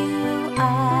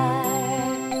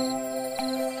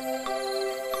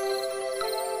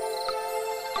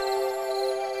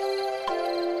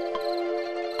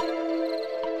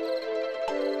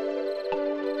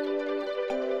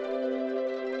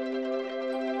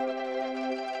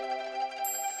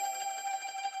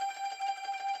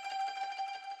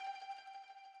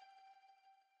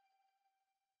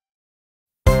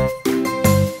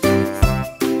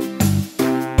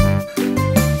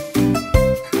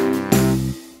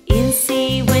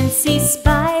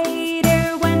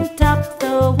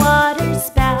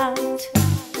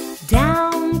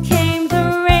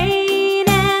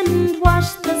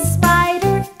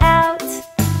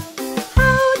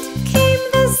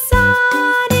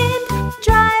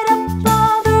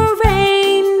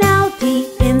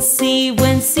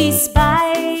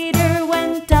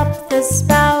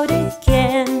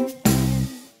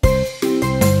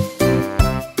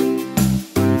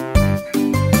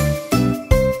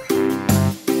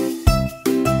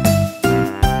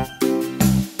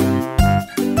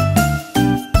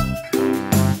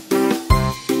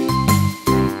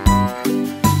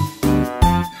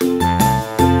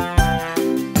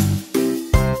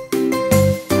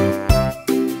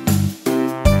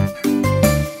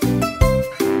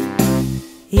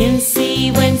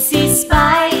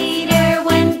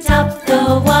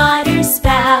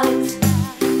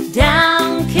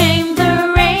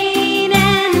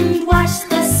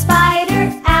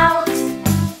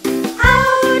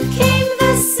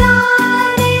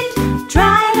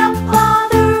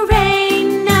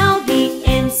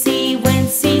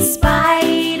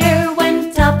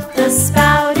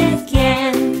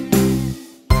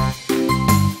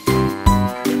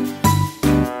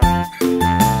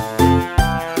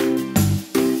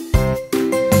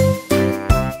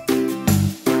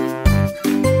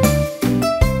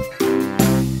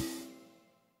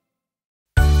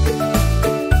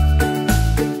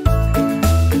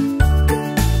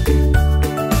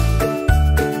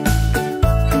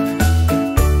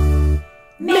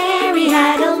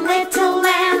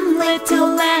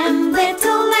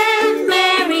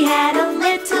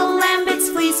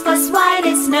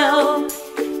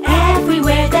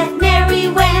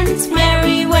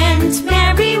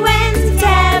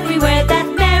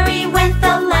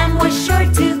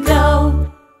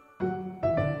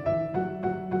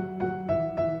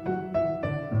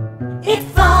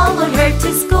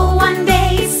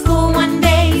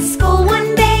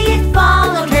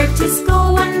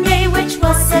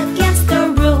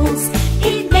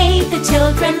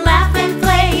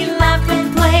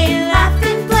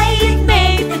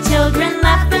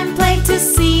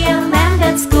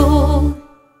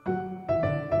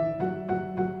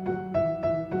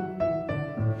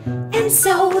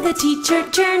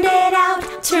turned it out,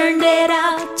 turned it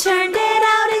out, turned it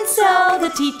out. And so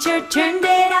the teacher turned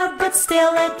it out, but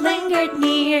still it lingered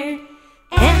near.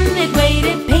 And it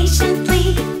waited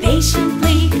patiently,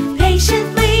 patiently,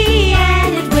 patiently.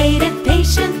 And it waited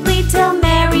patiently till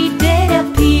Mary did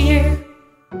appear.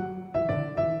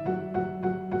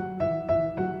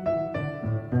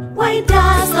 Why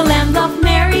does the lamb love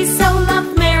Mary so,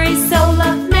 love Mary so,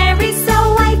 love Mary so?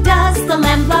 Why does the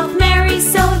lamb love Mary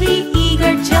so? The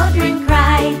eager children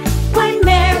cried. Why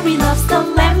Mary loves the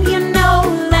lamb, you know,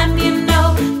 lamb, you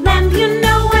know, lamb, you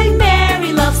know. Why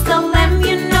Mary loves the lamb,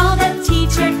 you know, the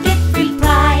teacher did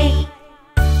reply.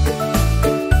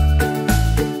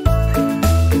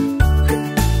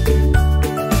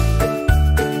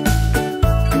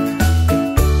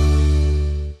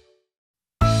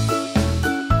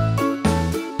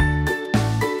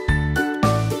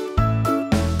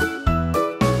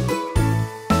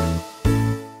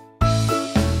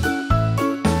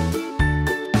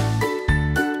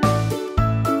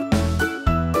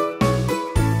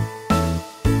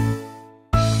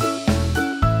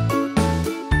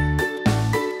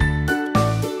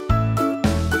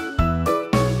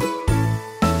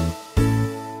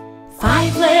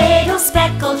 5 little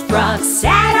speckled frogs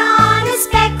sat on a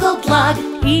speckled log,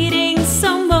 eating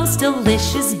some most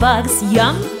delicious bugs,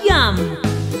 yum, yum.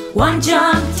 One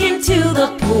jumped into the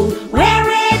pool where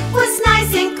it was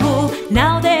nice and cool.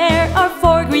 Now there are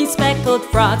 4 green speckled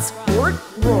frogs.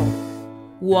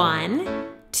 1,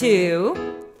 2,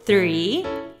 3,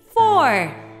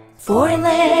 4. 4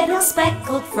 little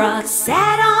speckled frogs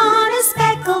sat on a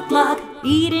speckled log,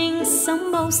 eating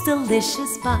some most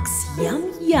delicious bugs,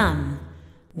 yum, yum.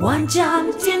 One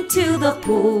jumped into the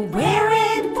pool where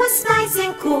it was nice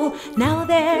and cool. Now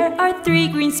there are 3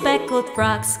 green speckled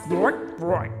frogs.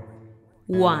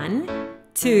 1,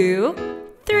 2,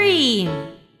 3.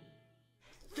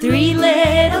 3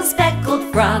 little speckled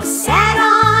frogs sat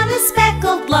on a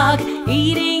speckled log,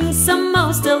 eating some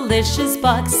most delicious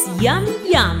bugs, yum,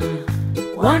 yum.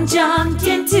 One jumped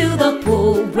into the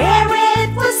pool where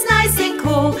it was nice and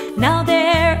cool. Now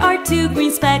there are 2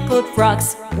 green speckled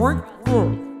frogs.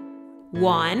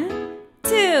 1,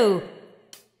 2.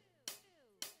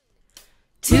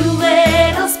 2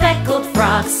 little speckled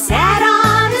frogs sat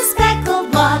on a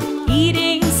speckled log,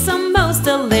 eating some most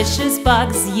delicious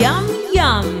bugs, yum,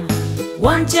 yum.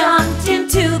 One jumped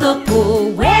into the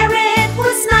pool where it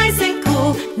was nice and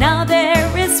cool. Now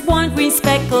there is 1 green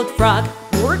speckled frog.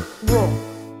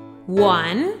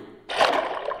 1.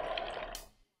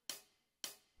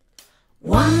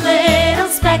 1 little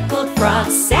speckled frog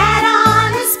sat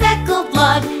on a speckled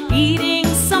log, eating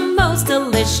some most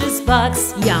delicious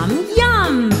bugs, yum,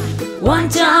 yum. One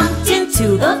jumped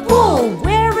into the pool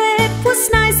where it was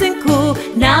nice and cool.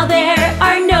 Now there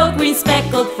are no green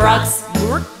speckled frogs.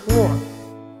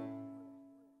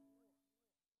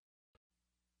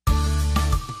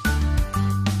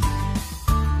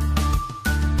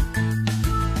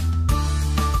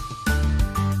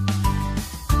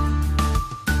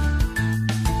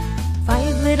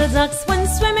 5 little ducks went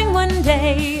swimming one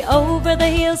day over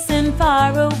the hills and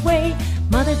far away.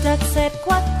 Mother duck said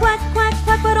quack, quack, quack,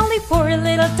 quack, but only 4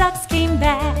 little ducks came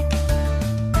back.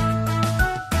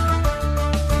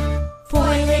 4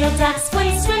 little ducks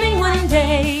went swimming one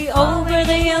day over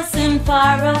the hills and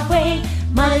far away.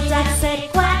 Mother duck said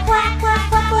quack, quack, quack,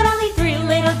 quack, but only 3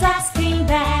 little ducks came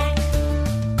back.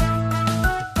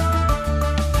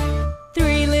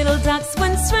 3 little ducks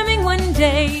went swimming one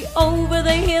day over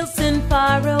the hills and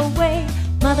far away.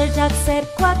 Mother duck said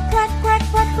quack, quack, quack,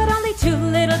 quack, but only 2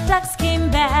 little ducks came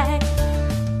back.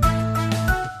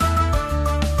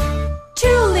 2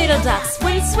 little ducks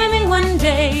went swimming one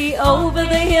day over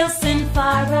the hills and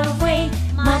far away.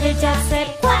 Mother duck said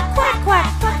quack, quack, quack,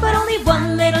 quack, but only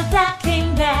 1 little duck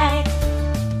came back.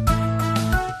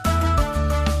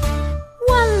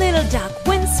 1 little duck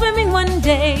went swimming one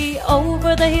day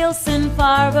over the hills and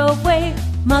far away.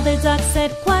 Mother duck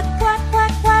said quack, quack,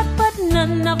 quack, quack, but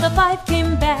none of the 5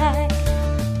 came back.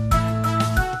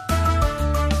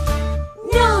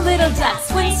 No little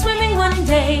ducks went swimming one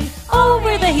day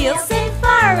over the hills and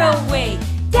far away.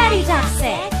 Daddy duck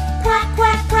said quack,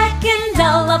 quack, quack, and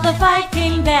all of the 5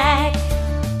 came back.